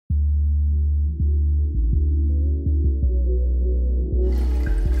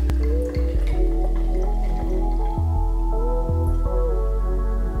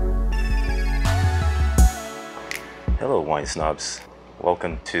Wine Snobs.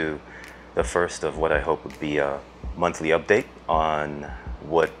 Welcome to the first of what I hope would be a monthly update on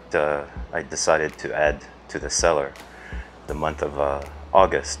what I decided to add to the cellar the month of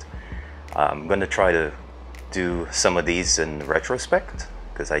August. I'm going to try to do some of these in retrospect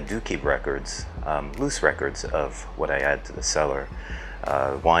because I do keep records, loose records of what I add to the cellar.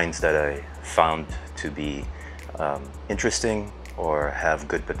 Wines that I found to be interesting or have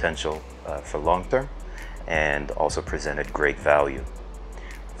good potential for long term, and also presented great value.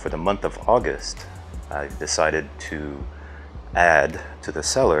 For the month of August, I've decided to add to the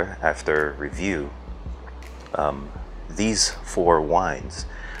cellar after review these 4 wines.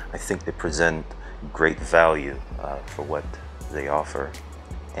 I think they present great value for what they offer,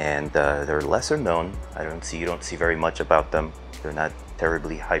 and they're lesser known. You don't see very much about them. They're not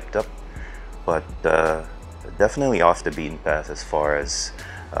terribly hyped up, but definitely off the beaten path as far as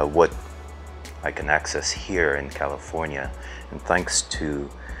what I can access here in California. And thanks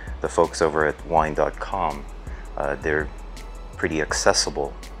to the folks over at wine.com, they're pretty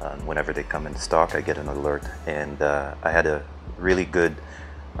accessible. Whenever they come in stock, I get an alert, and I had a really good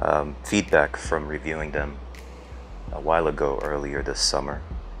feedback from reviewing them a while ago, earlier this summer,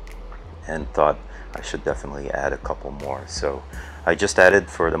 and thought I should definitely add a couple more. So I just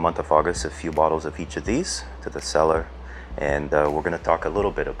added for the month of August a few bottles of each of these to the cellar, and we're going to talk a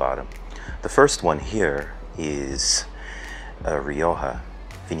little bit about them. The first one here is Rioja,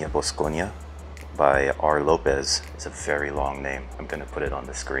 Viña by R. López. It's a very long name. I'm going to put it on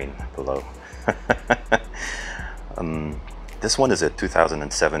the screen below. This one is a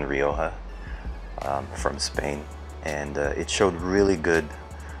 2007 Rioja from Spain, and it showed really good.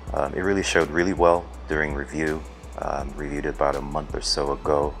 It really showed really well during review. Reviewed it about a month or so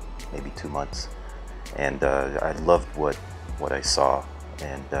ago, maybe 2 months, and I loved what I saw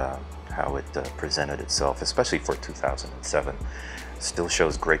and how it presented itself, especially for 2007. Still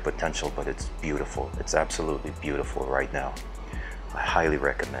shows great potential, but it's beautiful. It's absolutely beautiful right now. I highly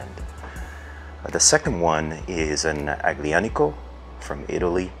recommend. The second one is an Aglianico from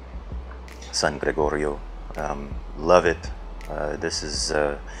Italy, San Gregorio. Love it. This is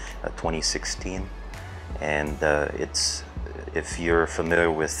 2016, and if you're familiar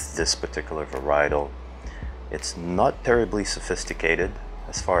with this particular varietal, it's not terribly sophisticated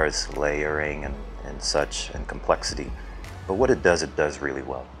as far as layering and such, and complexity, but what it does really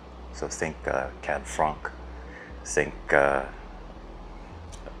well. So think Cab Franc, think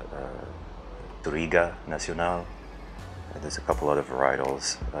Touriga Nacional. There's a couple other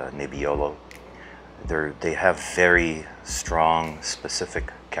varietals, Nebbiolo. They have very strong,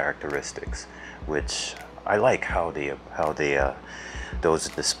 specific characteristics, which I like how those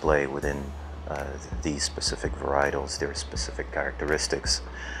display within these specific varietals, their specific characteristics.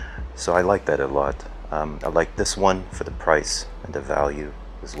 So I like that a lot. I like this one for the price and the value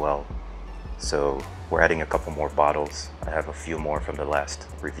as well. So we're adding a couple more bottles. I have a few more from the last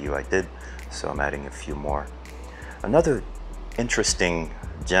review I did, so I'm adding a few more. Another interesting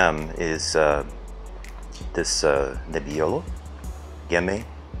gem is this Nebbiolo, Gemme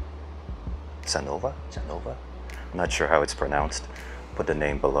Sanova. I'm not sure how it's pronounced. Put the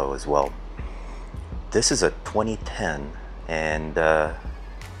name below as well. This is a 2010 and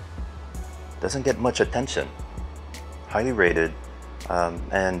doesn't get much attention. Highly rated,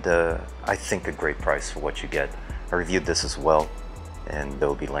 and I think a great price for what you get. I reviewed this as well, and there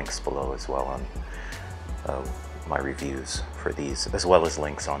will be links below as well on my reviews for these, as well as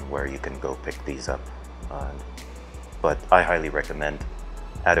links on where you can go pick these up. But I highly recommend.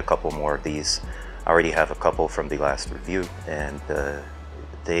 Add a couple more of these. I already have a couple from the last review, and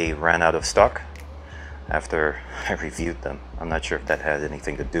they ran out of stock after I reviewed them. I'm not sure if that had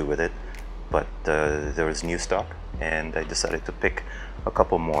anything to do with it, but there was new stock, and I decided to pick a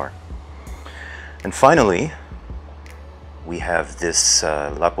couple more. And finally, we have this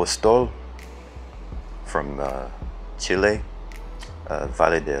Lapostolle from Chile,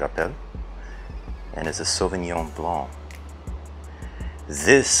 Valle de Rapel, and it's a Sauvignon Blanc.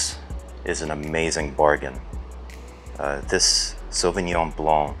 This is an amazing bargain. This Sauvignon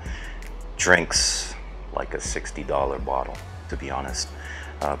Blanc drinks like a $60 bottle, to be honest.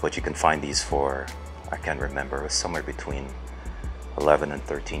 But you can find these for, I can't remember, it was somewhere between $11 and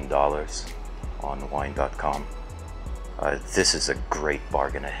 $13 on wine.com. This is a great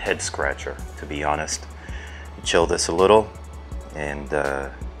bargain, a head scratcher, to be honest. Chill this a little, and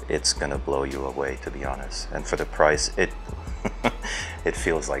it's gonna blow you away, to be honest. And for the price, it it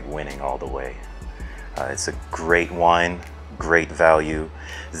feels like winning all the way. It's a great wine, great value.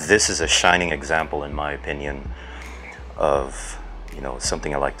 This is a shining example, in my opinion, of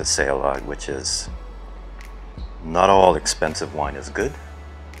something I like to say a lot, which is not all expensive wine is good,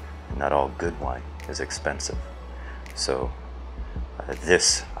 and not all good wine is expensive. So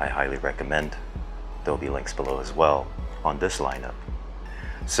this I highly recommend. There'll be links below as well on this lineup.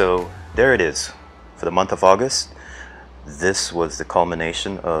 So there it is for the month of August. This was the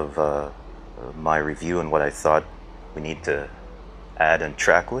culmination of my review and what I thought we need to add and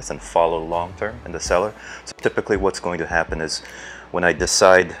track with and follow long term in the cellar. So typically what's going to happen is when I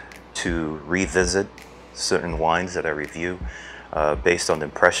decide to revisit certain wines that I review based on the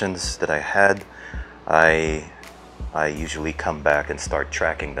impressions that I had, I usually come back and start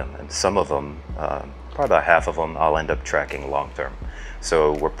tracking them, and some of them, probably about half of them, I'll end up tracking long term.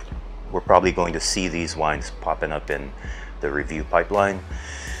 So we're probably going to see these wines popping up in the review pipeline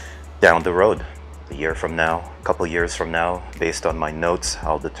down the road, a year from now, a couple years from now. Based on my notes,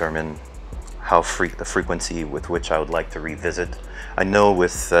 I'll determine the frequency with which I would like to revisit. I know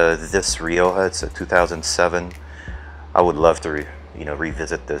with this Rioja, it's a 2007. I would love to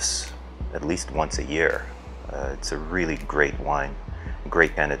revisit this at least once a year. It's a really great wine,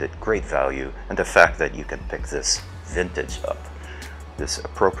 great candidate, great value, and the fact that you can pick this vintage up, this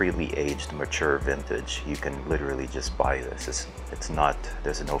appropriately aged, mature vintage, you can literally just buy this. It's not,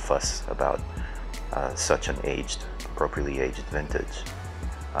 there's no fuss about such an appropriately aged vintage.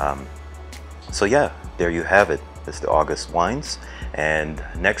 So yeah, there you have it. It's the August wines, and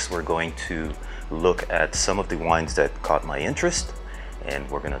next we're going to look at some of the wines that caught my interest, and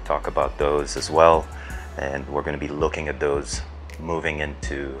we're going to talk about those as well, and we're going to be looking at those moving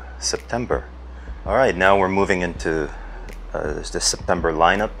into September. All right, now we're moving into the September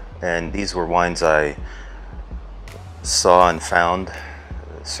lineup, and these were wines I saw and found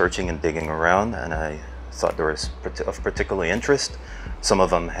searching and digging around, and I thought they were of particular interest. Some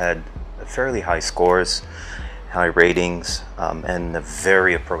of them had fairly high scores, high ratings, and a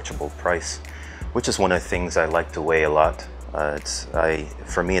very approachable price, which is one of the things I like to weigh a lot.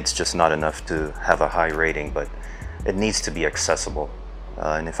 For me, it's just not enough to have a high rating, but it needs to be accessible.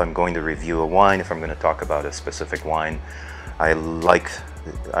 And if I'm going to review a wine, if I'm going to talk about a specific wine, I like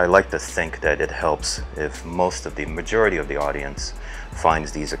to think that it helps if the majority of the audience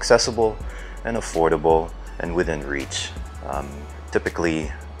finds these accessible and affordable and within reach.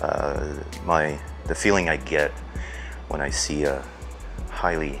 Typically, the feeling I get when I see a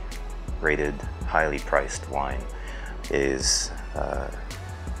highly rated, highly priced wine is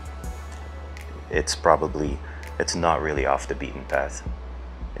it's not really off the beaten path.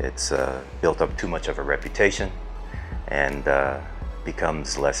 It's built up too much of a reputation and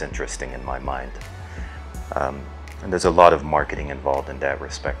becomes less interesting in my mind. And there's a lot of marketing involved in that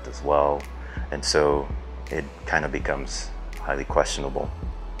respect as well, and so it kind of becomes highly questionable.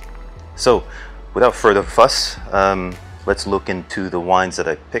 So without further fuss, let's look into the wines that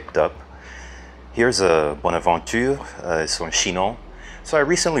I picked up. Here's a Bonaventure, it's from Chinon. So I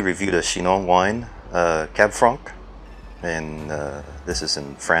recently reviewed a Chinon wine, Cab Franc, and this is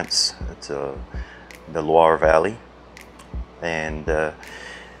in France. It's the Loire Valley, and it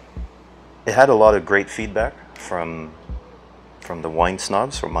had a lot of great feedback from the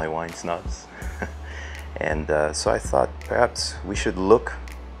WineSnobs, from my WineSnobs. And so I thought perhaps we should look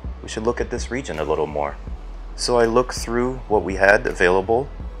at this region a little more. So I looked through what we had available,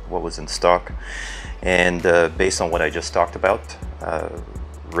 what was in stock, and based on what I just talked about,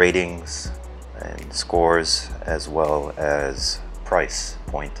 ratings and scores, as well as price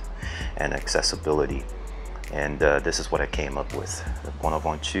point and accessibility. And this is what I came up with. The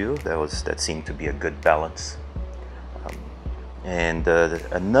Bonaventure, that seemed to be a good balance. And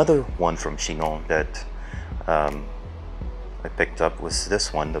another one from Chinon that I picked up was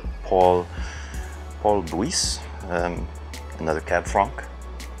this one, the Paul Buis, another Cab Franc.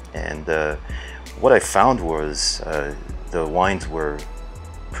 And what I found was the wines were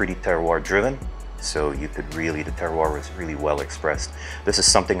pretty terroir driven, so the terroir was really well expressed. This is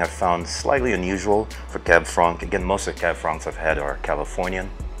something I found slightly unusual for Cab Franc. Again, most of the Cab Francs I've had are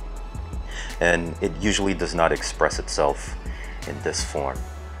Californian, and it usually does not express itself in this form.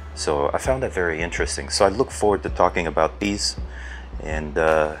 So I found that very interesting. So I look forward to talking about these, and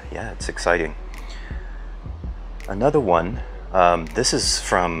yeah, it's exciting. Another one, this is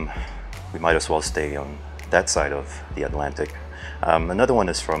from, we might as well stay on that side of the Atlantic. Another one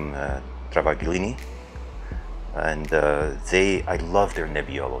is from Travaglini, and I love their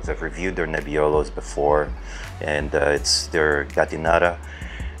Nebbiolos. I've reviewed their Nebbiolos before, and it's their Gattinara.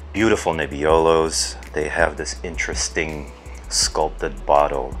 Beautiful Nebbiolos. They have this interesting sculpted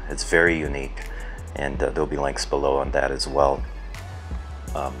bottle. It's very unique, and there'll be links below on that as well.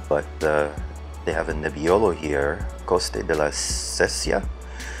 But they have a Nebbiolo here, Coste de la Sesia,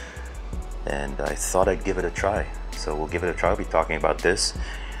 and I thought I'd give it a try. So we'll give it a try. We'll be talking about this.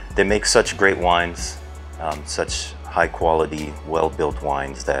 They make such great wines, such high quality, well-built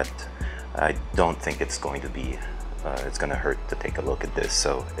wines that I don't think it's going to be, it's going to hurt to take a look at this.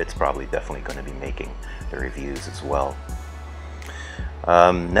 So it's probably definitely going to be making the reviews as well.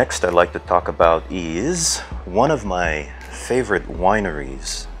 Next I'd like to talk about is one of my favorite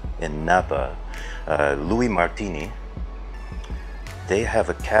wineries in Napa, Louis Martini. They have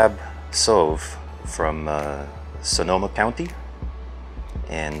a Cab Sauv from Sonoma County,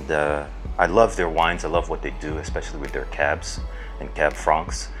 and I love their wines. I love what they do, especially with their cabs and Cab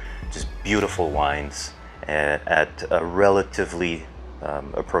Francs. Just beautiful wines at a relatively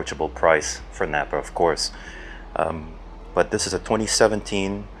approachable price for Napa, of course. But this is a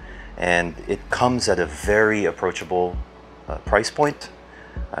 2017, and it comes at a very approachable price point.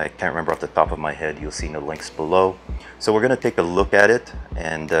 I can't remember off the top of my head. You'll see in the links below. So we're going to take a look at it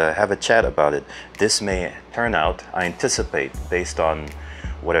and have a chat about it. This may turn out, I anticipate, based on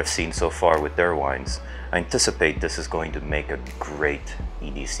what I've seen so far with their wines, I anticipate this is going to make a great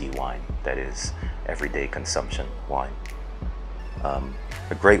EDC wine, that is, everyday consumption wine.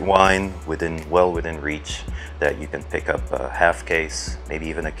 A great wine well within reach that you can pick up a half case, maybe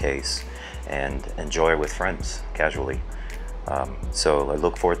even a case, and enjoy with friends casually. So I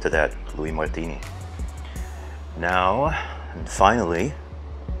look forward to that, Louis Martini. Now, and finally,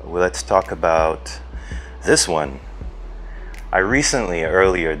 let's talk about this one. I recently,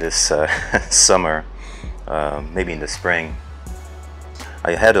 earlier this summer, maybe in the spring,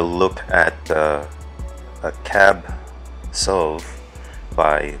 I had a look at a Cab Sauv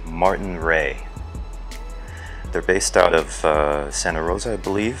by Martin Ray. They're based out of Santa Rosa, I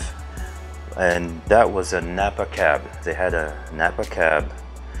believe, and that was a Napa Cab. They had a Napa Cab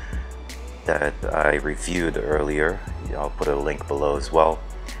that I reviewed earlier. I'll put a link below as well,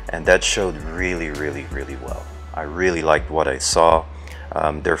 and that showed really well. I really liked what I saw.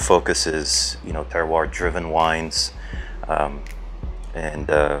 Their focus is, terroir driven wines, and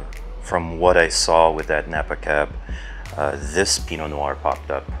from what I saw with that Napa Cab, this Pinot Noir popped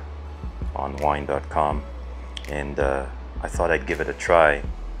up on wine.com, and I thought I'd give it a try.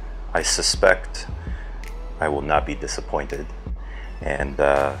 I suspect I will not be disappointed, and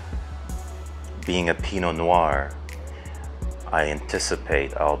being a Pinot Noir, I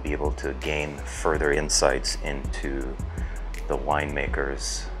anticipate I'll be able to gain further insights into the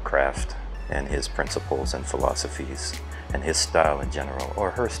winemaker's craft and his principles and philosophies and his style in general,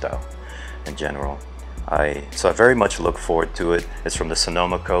 or her style in general. So I very much look forward to it. It's from the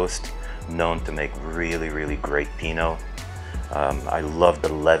Sonoma coast, known to make really great Pinot. I love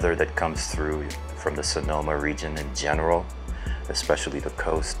the leather that comes through from the Sonoma region in general, especially the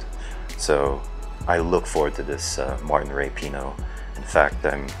coast. So I look forward to this Martin Ray Pinot. In fact,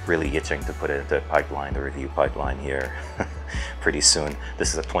 I'm really itching to put it into the pipeline, the review pipeline here pretty soon.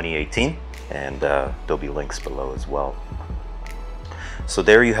 This is a 2018, and there'll be links below as well. So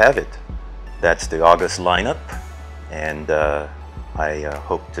there you have it. That's the August lineup, and I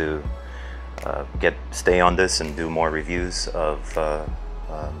hope to stay on this and do more reviews of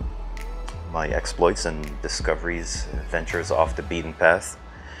my exploits and discoveries, ventures off the beaten path.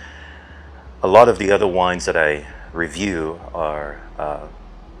 A lot of the other wines that I review are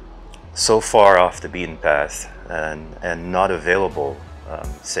so far off the beaten path and not available,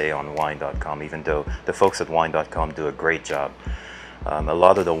 say, on wine.com, even though the folks at wine.com do a great job. A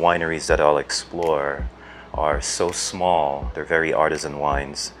lot of the wineries that I'll explore are so small, they're very artisan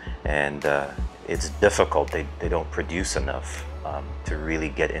wines, and it's difficult. They don't produce enough to really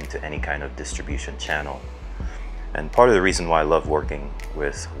get into any kind of distribution channel. And part of the reason why I love working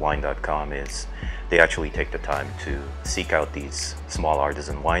with wine.com is they actually take the time to seek out these small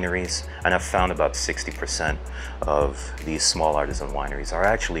artisan wineries, and I've found about 60% of these small artisan wineries are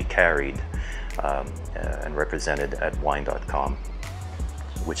actually carried and represented at wine.com,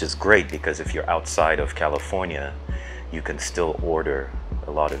 which is great because if you're outside of California, you can still order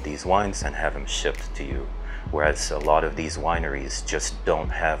a lot of these wines and have them shipped to you. Whereas a lot of these wineries just don't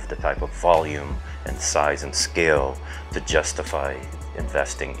have the type of volume and size and scale to justify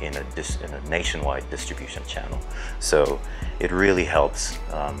investing in a nationwide distribution channel. So it really helps.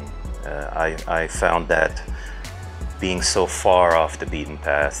 I found that being so far off the beaten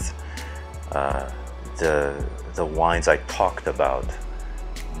path, the wines I talked about,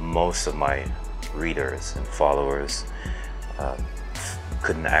 most of my readers and followers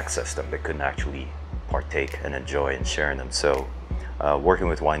couldn't access them. They couldn't actually partake and enjoy and share in them. So working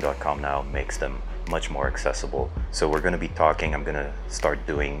with wine.com now makes them much more accessible. So we're going to be talking, I'm going to start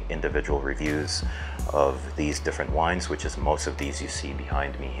doing individual reviews of these different wines, which is most of these you see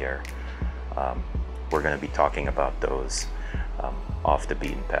behind me here. we're going to be talking about those off the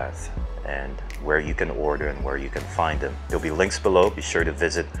beaten path, and where you can order and where you can find them. There'll be links below. Be sure to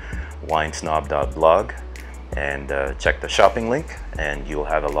visit winesnob.blog and check the shopping link, and you'll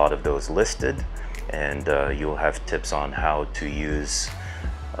have a lot of those listed, and you'll have tips on how to use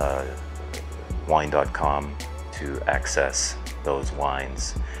wine.com to access those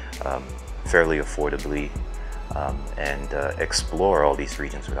wines fairly affordably, and explore all these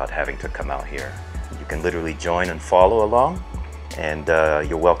regions without having to come out here. You can literally join and follow along, and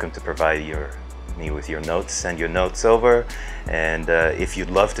you're welcome to provide me with your notes. Send your notes over, and if you'd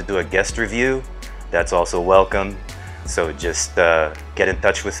love to do a guest review, that's also welcome. So just get in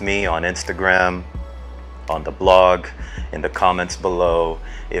touch with me on Instagram, on the blog, in the comments below.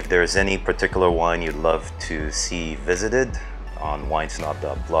 If there's any particular wine you'd love to see visited on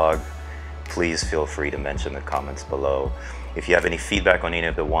winesnob.blog, please feel free to mention the comments below. If you have any feedback on any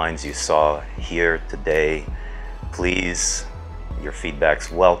of the wines you saw here today, please, your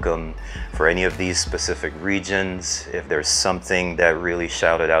feedback's welcome. For any of these specific regions, if there's something that really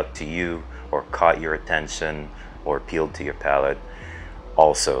shouted out to you or caught your attention or appealed to your palate,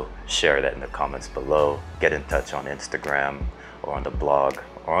 also share that in the comments below. Get in touch on Instagram or on the blog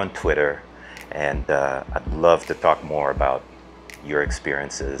or on Twitter, and I'd love to talk more about your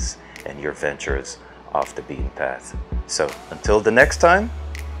experiences and your ventures off the beaten path. So until the next time,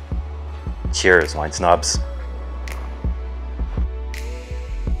 cheers, wine snobs.